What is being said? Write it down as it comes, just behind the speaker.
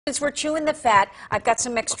Since we're chewing the fat, I've got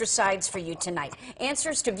some extra sides for you tonight.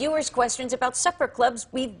 Answers to viewers' questions about supper clubs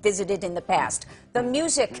we've visited in the past. The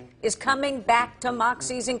music is coming back to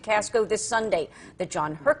Moxie's in Casco this Sunday. The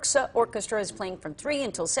John Herxa Orchestra is playing from 3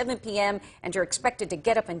 until 7 p.m., and you're expected to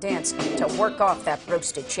get up and dance to work off that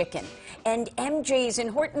roasted chicken. And MJ's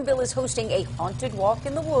in Hortonville is hosting a haunted walk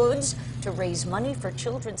in the woods to raise money for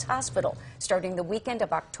Children's Hospital, starting the weekend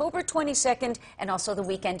of October 22nd and also the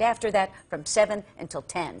weekend after that from 7 until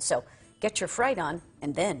 10. So get your fright on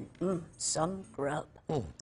and then some grub.